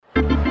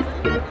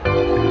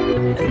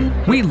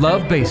We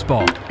love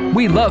baseball.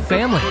 We love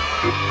family.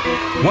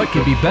 What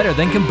could be better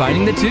than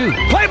combining the two?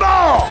 Play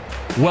ball!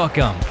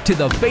 Welcome to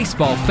the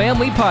Baseball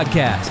Family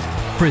Podcast,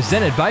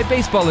 presented by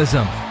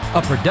Baseballism,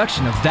 a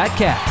production of That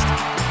Cast.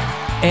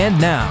 And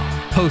now,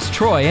 host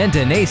Troy and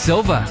Danae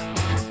Silva.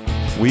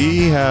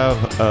 We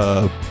have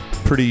a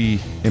pretty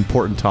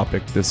important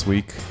topic this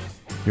week.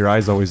 Your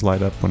eyes always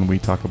light up when we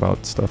talk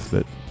about stuff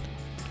that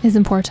is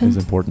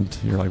important.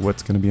 You're like,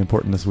 what's going to be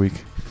important this week?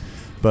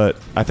 But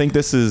I think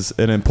this is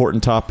an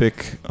important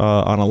topic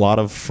on a lot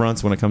of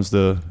fronts when it comes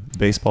to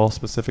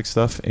baseball-specific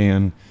stuff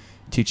and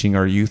teaching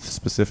our youth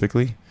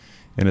specifically,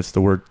 and it's the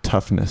word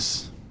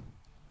toughness.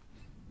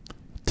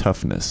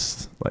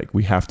 Toughness. Like,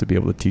 we have to be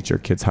able to teach our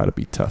kids how to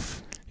be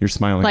tough. You're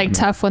smiling. Like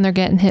tough when they're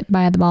getting hit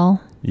by the ball?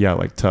 Yeah,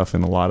 like tough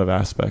in a lot of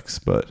aspects,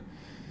 but...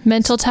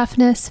 Mental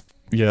toughness?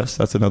 Yes,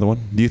 that's another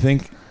one. Do you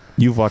think...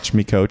 You've watched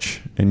me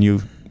coach, and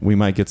we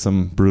might get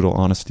some brutal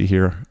honesty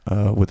here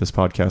with this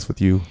podcast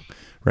with you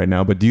right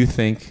now, but do you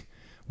think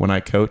when I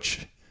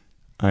coach,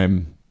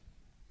 I'm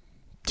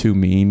too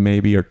mean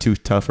maybe, or too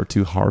tough or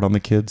too hard on the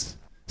kids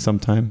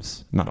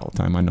sometimes? Not all the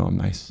time. I know I'm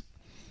nice.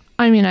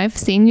 I mean, I've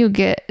seen you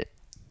get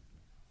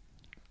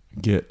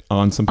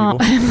on some people.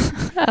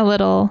 A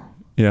little.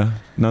 Yeah.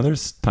 No,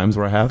 there's times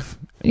where I have.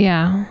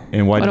 Yeah.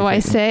 And why? What do I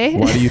say?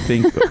 Why do you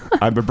think?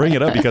 I bring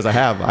it up because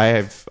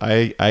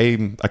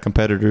I'm a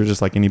competitor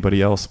just like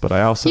anybody else, but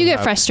I also you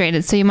get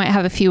frustrated, so you might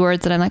have a few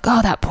words that I'm like,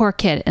 oh, that poor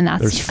kid, and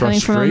that's coming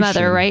from a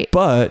mother, right?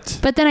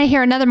 But then I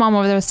hear another mom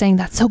over there saying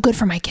that's so good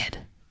for my kid.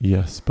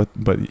 Yes, but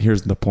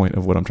here's the point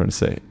of what I'm trying to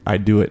say. I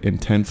do it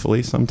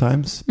intentfully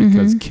sometimes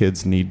because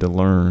kids need to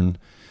learn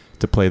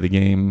to play the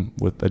game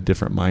with a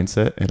different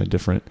mindset and a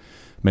different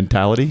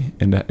mentality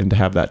and to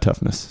have that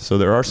toughness. So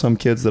there are some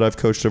kids that I've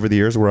coached over the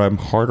years where I'm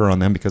harder on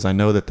them because I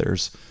know that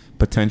there's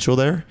potential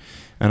there.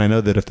 And I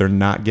know that if they're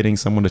not getting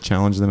someone to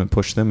challenge them and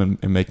push them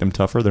and make them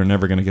tougher, they're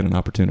never going to get an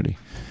opportunity.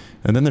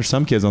 And then there's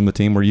some kids on the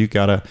team where you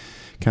got to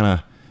kind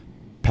of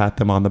pat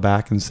them on the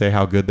back and say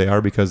how good they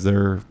are because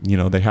they're,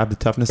 they have the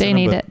toughness in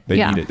them, but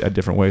they need it a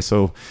different way.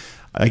 So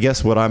I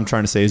guess what I'm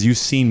trying to say is you've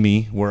seen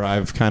me where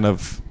I've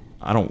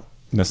I don't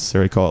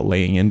necessarily call it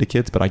laying into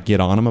kids, but I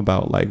get on them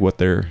about like what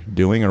they're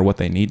doing or what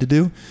they need to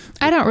do.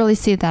 I don't really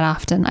see it that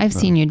often. I've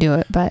seen you do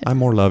it, but I'm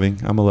more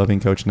loving. I'm a loving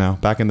coach now.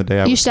 Back in the day,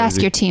 I was You should crazy.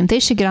 ask your team. They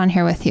should get on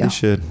here with you. They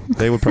should.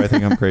 They would probably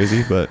think I'm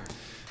crazy, but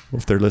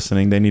if they're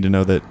listening, they need to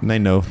know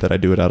that I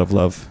do it out of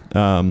love.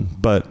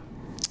 But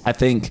I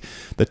think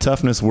the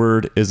toughness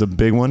word is a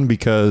big one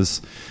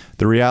because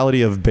the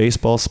reality of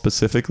baseball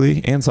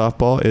specifically and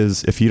softball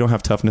is if you don't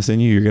have toughness in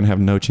you, you're going to have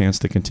no chance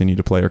to continue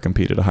to play or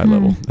compete at a high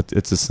level.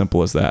 It's as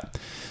simple as that.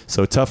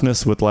 So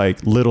toughness with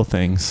like little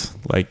things,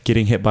 like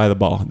getting hit by the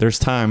ball. There's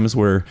times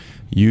where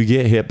you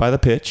get hit by the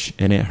pitch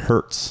and it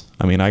hurts.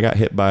 I mean, I got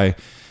hit by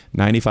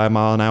 95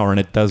 mile an hour and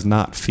it does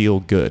not feel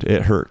good.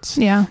 It hurts.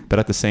 Yeah. But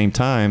at the same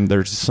time,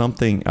 there's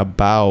something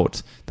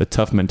about the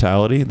tough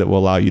mentality that will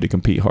allow you to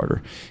compete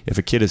harder. If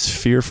a kid is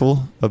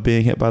fearful of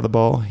being hit by the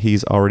ball,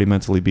 he's already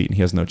mentally beaten.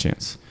 He has no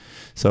chance.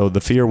 So the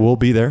fear will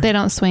be there. They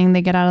don't swing.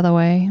 They get out of the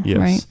way. Yes.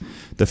 Right.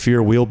 The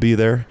fear will be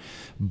there,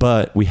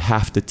 but we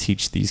have to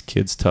teach these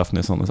kids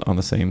toughness on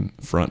the same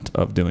front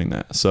of doing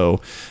that.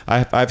 So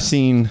I've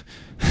seen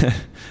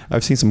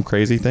some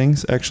crazy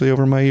things actually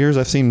over my years.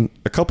 I've seen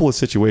a couple of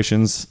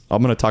situations.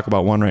 I'm going to talk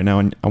about one right now,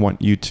 and I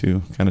want you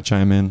to kind of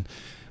chime in.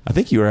 I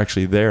think you were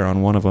actually there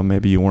on one of them.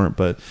 Maybe you weren't,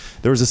 but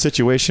there was a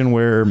situation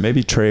where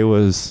maybe Trey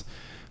was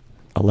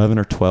 11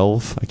 or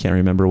 12. I can't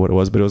remember what it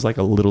was, but it was like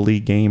a little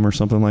league game or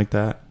something like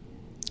that.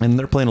 And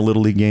they're playing a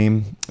little league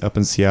game up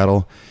in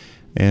Seattle.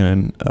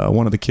 And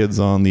one of the kids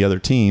on the other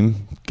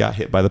team got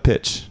hit by the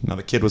pitch. Now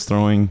the kid was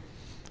throwing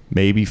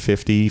maybe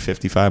 50,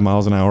 55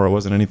 miles an hour. It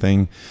wasn't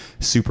anything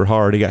super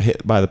hard. He got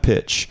hit by the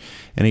pitch,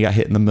 and he got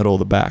hit in the middle of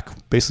the back,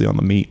 basically on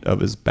the meat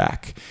of his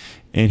back.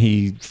 And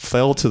he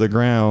fell to the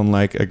ground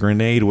like a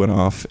grenade went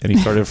off, and he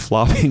started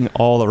flopping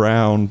all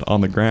around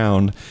on the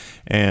ground.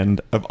 And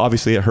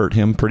obviously it hurt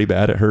him pretty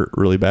bad. It hurt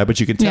really bad, but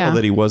you could tell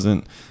that he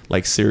wasn't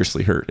like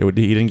seriously hurt. He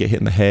didn't get hit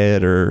in the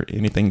head or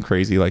anything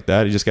crazy like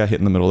that. He just got hit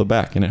in the middle of the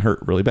back, and it hurt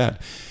really bad.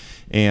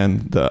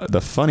 And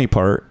the funny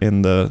part,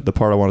 and the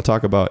part I want to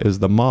talk about, is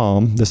the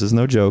mom. This is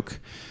no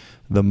joke.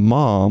 The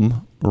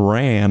mom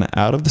ran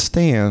out of the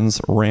stands,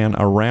 ran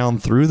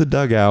around through the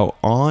dugout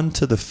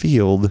onto the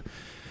field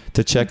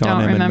to check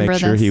on him and make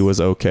sure he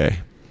was okay.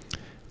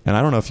 And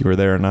I don't know if you were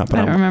there or not, but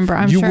I don't remember.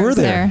 I'm you sure were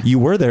there. You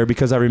were there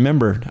because I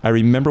remember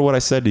what I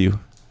said to you.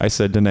 I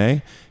said,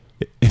 Danae,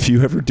 if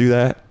you ever do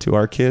that to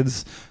our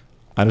kids,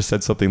 I just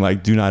said something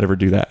like, do not ever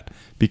do that,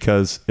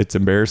 because it's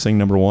embarrassing,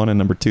 number one, and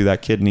number two,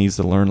 that kid needs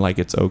to learn like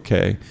it's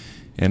okay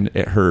and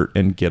it hurt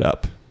and get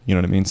up. You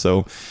know what I mean?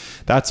 So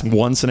that's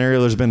one scenario.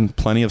 There's been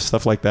plenty of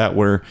stuff like that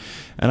where,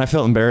 and I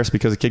felt embarrassed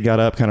because the kid got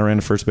up, kind of ran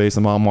to first base.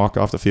 The mom walked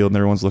off the field and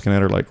everyone's looking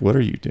at her like, what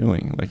are you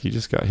doing? Like, you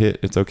just got hit.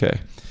 It's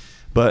okay.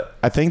 But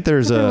I think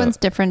everyone's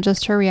different,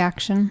 just her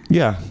reaction.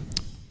 Yeah.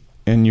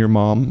 And your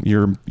mom,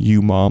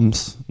 you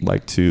moms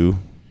like to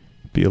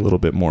be a little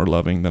bit more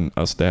loving than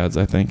us dads,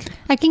 I think.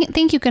 I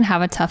think you can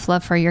have a tough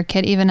love for your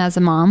kid, even as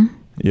a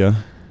mom. Yeah.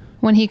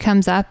 When he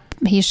comes up,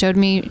 he showed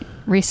me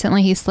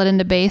recently, he slid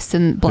into base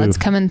and blood's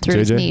coming through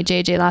his knee,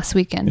 JJ, last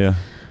weekend. Yeah.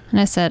 And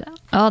I said,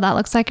 oh, that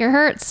looks like it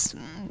hurts.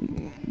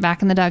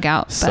 Back in the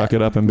dugout. Suck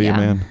it up and be a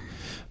man.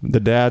 The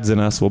dads in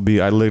us will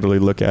be, I literally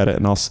look at it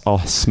and I'll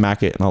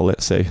smack it and I'll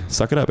say,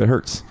 suck it up. It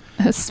hurts.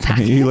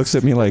 He looks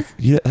at me like,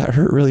 yeah, that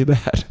hurt really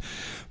bad.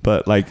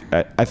 But like,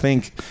 I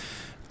think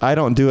I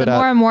don't do it. The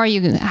more and more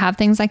you have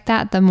things like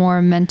that, the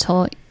more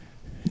mental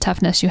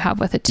toughness you have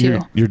with it too.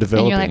 You're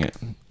developing it.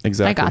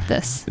 Exactly. I got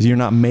this. You're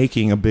not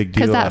making a big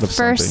deal out of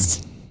something. Because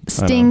that first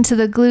sting to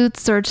the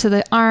glutes or to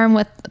the arm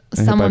with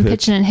someone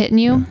pitching and hitting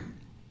you,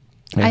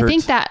 I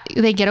think that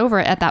they get over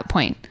it at that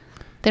point.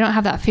 They don't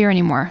have that fear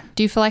anymore.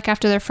 Do you feel like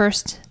after their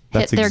first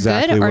hit, they're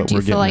good? Or do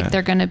you feel like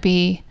they're going to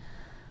be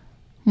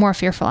more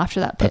fearful after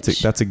that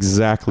pitch? That's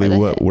exactly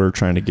what we're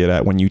trying to get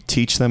at. When you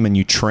teach them and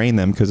you train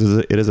them, because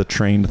it is a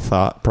trained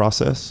thought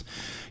process,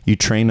 you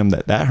train them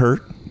that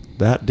hurt,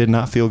 that did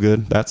not feel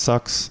good, that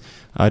sucks,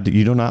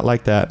 you do not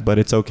like that, but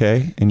it's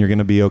okay, and you're going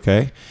to be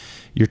okay.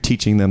 You're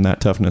teaching them that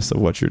toughness of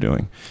what you're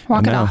doing.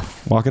 Walk it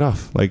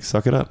off. Like,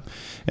 suck it up.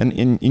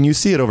 And you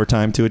see it over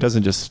time too. It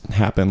doesn't just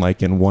happen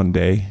like in one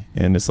day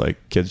and it's like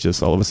kids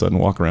just all of a sudden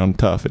walk around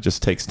tough. It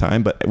just takes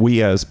time. But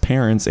we as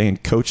parents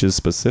and coaches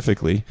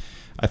specifically,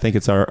 I think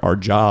it's our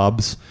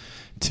jobs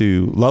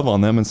to love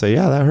on them and say,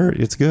 yeah, that hurt.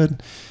 It's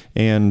good.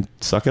 And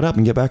suck it up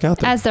and get back out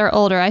there. As they're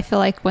older, I feel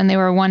like when they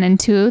were 1 and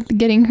 2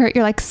 getting hurt,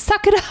 you're like,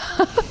 suck it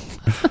up.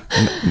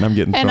 and I'm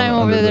getting thrown and I'm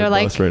over there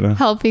like right now.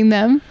 helping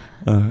them.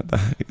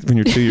 When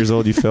you're 2 years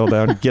old, you fell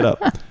down, get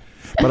up.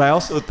 But I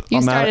also,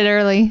 you started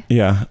early.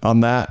 Yeah. On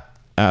that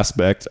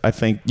aspect, I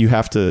think you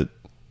have to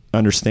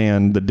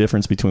understand the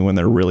difference between when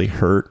they're really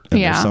hurt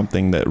and there's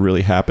something that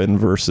really happened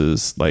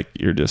versus like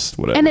you're just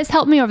whatever. And it's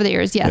helped me over the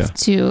years,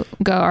 to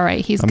go, all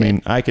right, he's good. I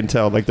mean, I can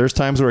tell, like, there's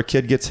times where a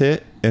kid gets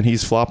hit and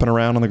he's flopping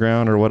around on the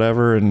ground or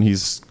whatever and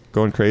he's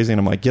going crazy and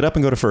I'm like, get up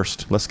and go to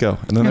first, let's go.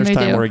 And then there's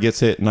time where he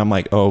gets hit and I'm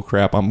like, oh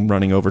crap, I'm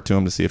running over to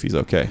him to see if he's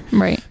okay.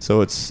 Right.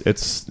 So it's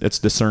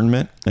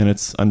discernment and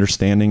it's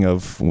understanding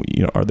of,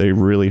 are they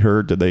really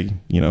hurt? Did they,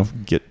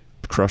 get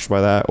crushed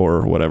by that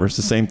or whatever? It's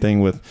the same thing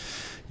with,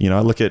 I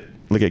look at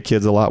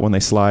kids a lot when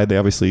they slide. They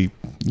obviously,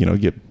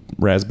 get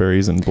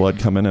raspberries and blood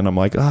coming and I'm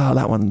like, oh,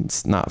 that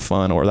one's not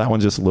fun or that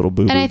one's just a little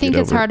boo-boo. And I think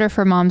it's harder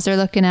for moms. They're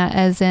looking at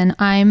as in,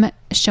 I'm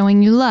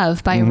showing you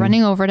love by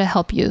running over to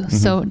help you. Mm-hmm.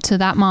 So to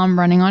that mom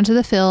running onto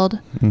the field,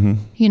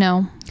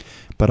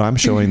 But I'm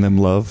showing them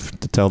love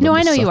to tell them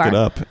to suck it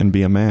up and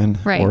be a man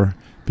or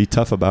be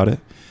tough about it.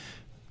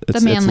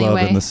 It's love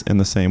way. in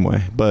the same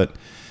way. But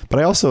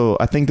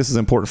I think this is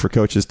important for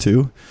coaches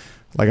too.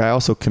 Like I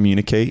also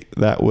communicate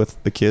that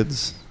with the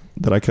kids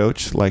that I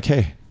coach. Like,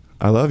 hey,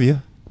 I love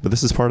you, but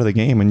this is part of the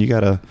game and you got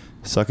to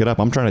suck it up.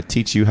 I'm trying to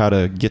teach you how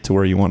to get to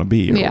where you want to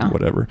be or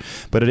whatever.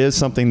 But it is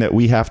something that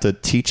we have to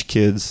teach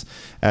kids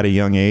at a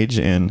young age.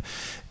 And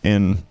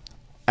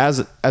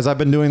as I've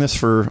been doing this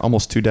for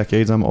almost 2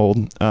 decades, I'm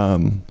old.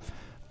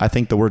 I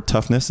think the word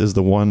toughness is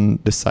the one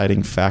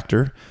deciding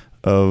factor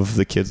of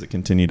the kids that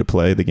continue to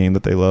play the game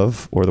that they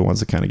love or the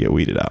ones that kind of get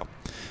weeded out.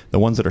 The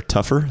ones that are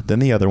tougher than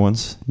the other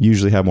ones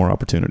usually have more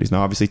opportunities.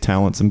 Now, obviously,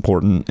 talent's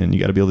important, and you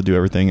got to be able to do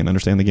everything and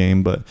understand the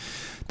game. But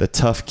the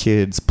tough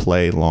kids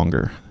play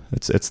longer.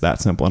 It's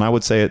that simple. And I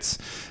would say it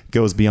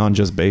goes beyond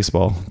just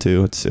baseball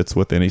too. It's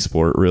with any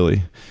sport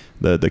really.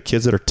 The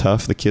kids that are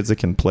tough, the kids that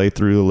can play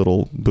through a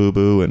little boo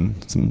boo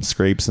and some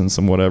scrapes and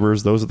some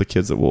whatevers. Those are the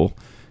kids that will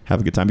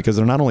have a good time because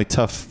they're not only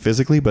tough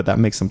physically, but that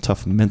makes them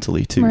tough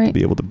mentally too, to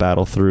be able to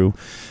battle through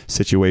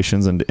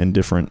situations and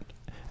different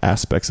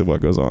aspects of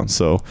what goes on.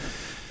 So.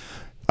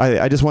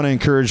 I just want to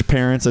encourage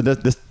parents, and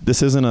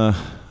this isn't a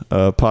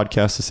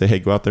podcast to say, hey,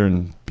 go out there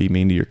and be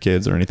mean to your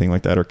kids or anything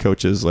like that, or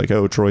coaches like,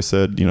 oh, Troy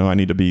said, I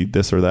need to be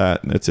this or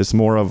that. It's just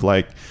more of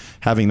like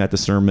having that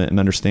discernment and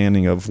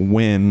understanding of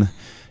when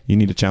you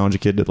need to challenge a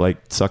kid to like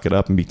suck it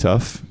up and be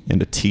tough and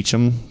to teach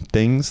them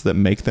things that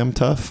make them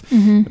tough,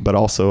 but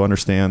also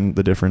understand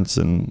the difference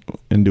and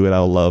do it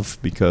out of love,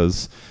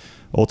 because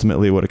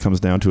ultimately what it comes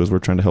down to is we're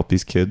trying to help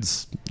these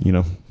kids,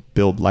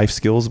 build life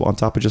skills on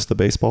top of just the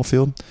baseball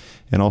field.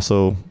 And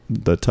also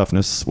the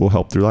toughness will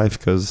help through life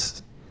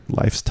because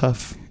life's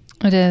tough.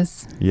 It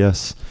is.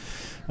 Yes.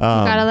 You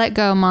gotta let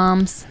go,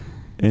 moms.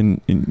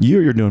 And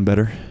you're doing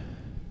better.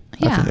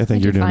 Yeah, I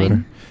think you're doing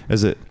better.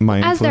 Is it my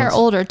influence? As they're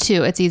older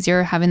too, it's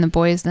easier having the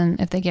boys than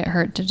if they get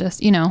hurt to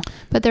just,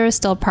 but there is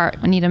still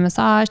part, need a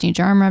massage, need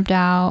your arm rubbed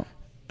out.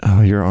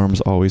 Oh, your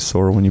arm's always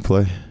sore when you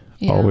play.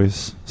 Yeah.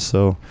 Always.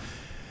 So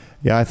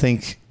yeah, I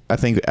think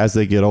as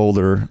they get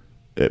older,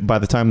 by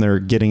the time they're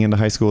getting into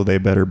high school, they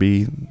better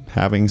be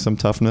having some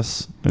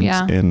toughness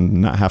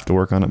and not have to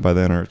work on it by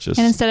then, or it's just.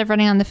 And instead of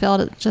running on the field,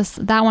 it's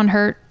just that one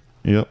hurt.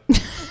 Yep.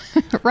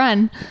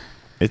 Run.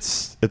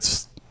 It's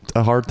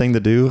a hard thing to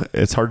do.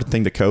 It's a hard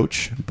thing to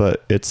coach,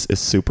 but it's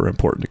super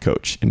important to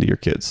coach into your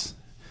kids,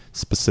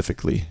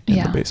 specifically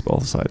in the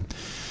baseball side.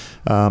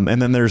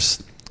 And then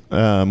there's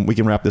we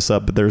can wrap this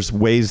up, but there's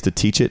ways to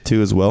teach it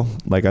too as well.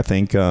 Like I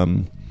think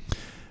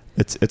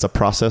it's a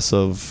process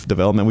of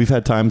development. We've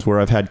had times where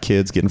I've had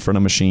kids get in front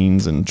of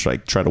machines and try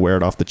to wear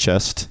it off the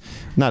chest.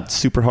 Not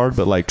super hard,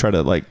 but like try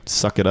to like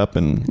suck it up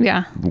and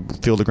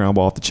feel the ground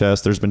ball off the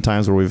chest. There's been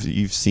times where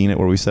you've seen it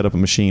where we set up a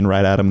machine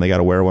right at them. They got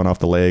to wear one off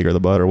the leg or the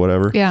butt or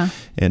whatever. Yeah.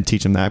 And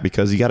teach them that,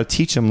 because you got to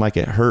teach them like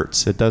it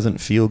hurts. It doesn't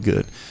feel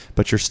good,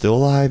 but you're still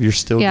alive. You're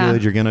still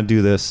good. You're going to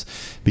do this,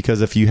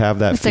 because if you have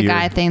that fear. It's a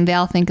guy thing. They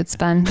all think it's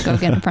fun. Go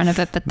get in front of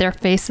it, but their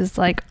face is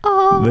like,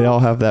 oh. They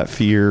all have that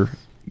fear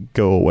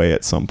go away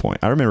at some point.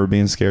 I remember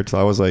being scared till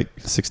I was like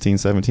 16,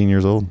 17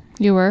 years old.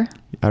 You were?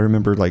 I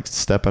remember like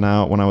stepping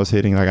out when I was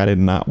hitting. Like I did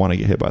not want to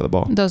get hit by the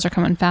ball. Those are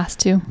coming fast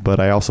too. But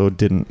I also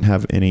didn't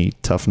have any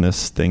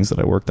toughness things that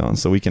I worked on.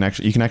 So you can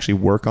actually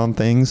work on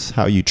things,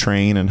 how you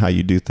train and how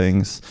you do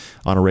things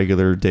on a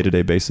regular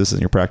day-to-day basis in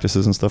your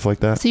practices and stuff like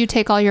that. So you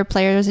take all your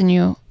players and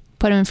you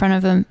put them in front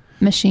of a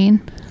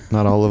machine?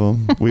 Not all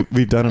of them.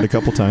 We've done it a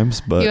couple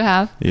times, but you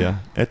have? Yeah.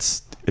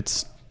 It's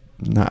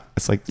not,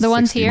 it's like the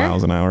 60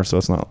 miles an hour, so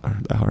it's not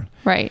that hard.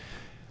 Right.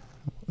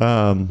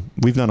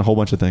 We've done a whole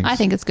bunch of things. I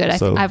think it's good.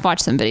 So I've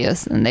watched some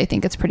videos and they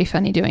think it's pretty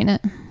funny doing it.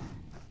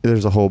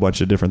 There's a whole bunch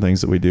of different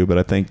things that we do, but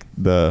I think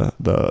the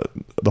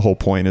whole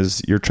point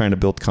is you're trying to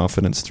build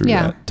confidence through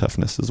that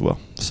toughness as well.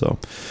 So,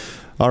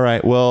 all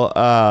right.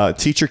 Well,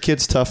 teach your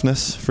kids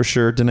toughness for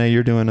sure. Danae,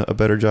 you're doing a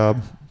better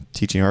job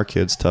teaching our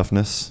kids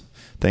toughness.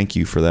 Thank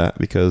you for that,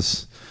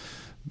 because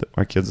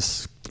our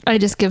kids... I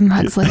just give them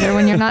hugs later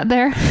when you're not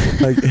there.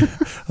 Like,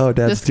 oh,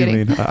 Dad's too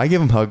mean. I give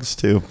them hugs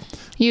too.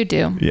 You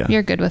do. Yeah.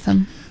 You're good with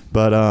them.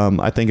 But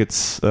I think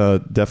it's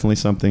definitely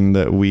something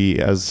that we,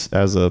 as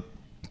a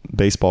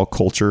baseball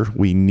culture,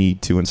 we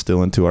need to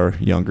instill into our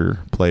younger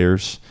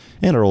players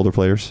and our older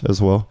players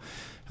as well.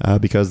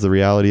 Because the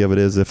reality of it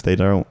is, if they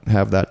don't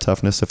have that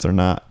toughness, if they're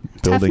not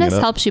building it up. Toughness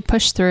helps you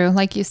push through.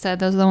 Like you said,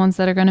 those are the ones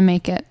that are going to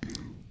make it.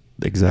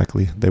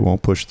 Exactly. They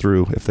won't push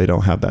through if they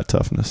don't have that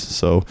toughness.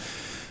 So,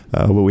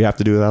 but we have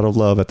to do it out of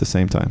love at the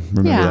same time.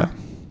 Remember that.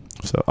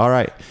 So, all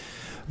right.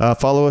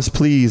 Follow us,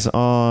 please,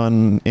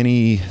 on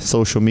any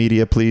social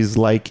media. Please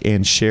like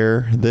and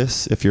share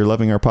this. If you're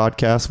loving our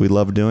podcast, we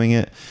love doing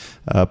it.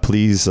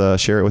 Please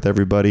share it with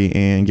everybody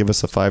and give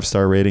us a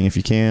 5-star rating if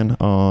you can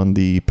on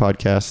the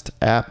podcast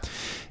app.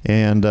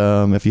 And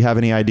if you have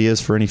any ideas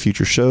for any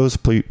future shows,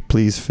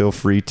 please feel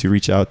free to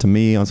reach out to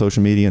me on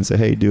social media and say,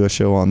 hey, do a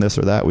show on this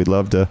or that. We'd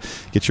love to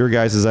get your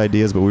guys'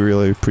 ideas, but we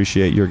really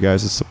appreciate your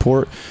guys'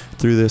 support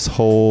through this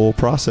whole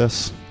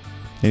process.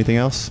 Anything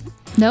else?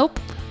 Nope.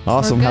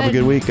 Awesome. Have a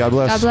good week. God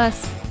bless. God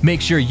bless.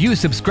 Make sure you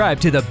subscribe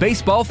to the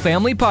Baseball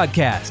Family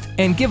Podcast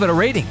and give it a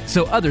rating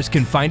so others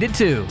can find it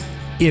too.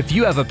 If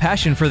you have a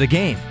passion for the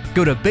game,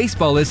 go to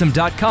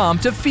baseballism.com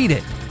to feed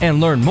it and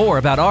learn more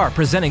about our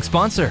presenting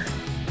sponsor.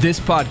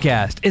 This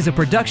podcast is a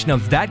production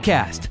of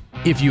ThatCast.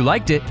 If you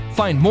liked it,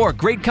 find more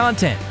great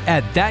content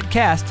at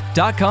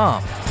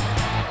thatcast.com.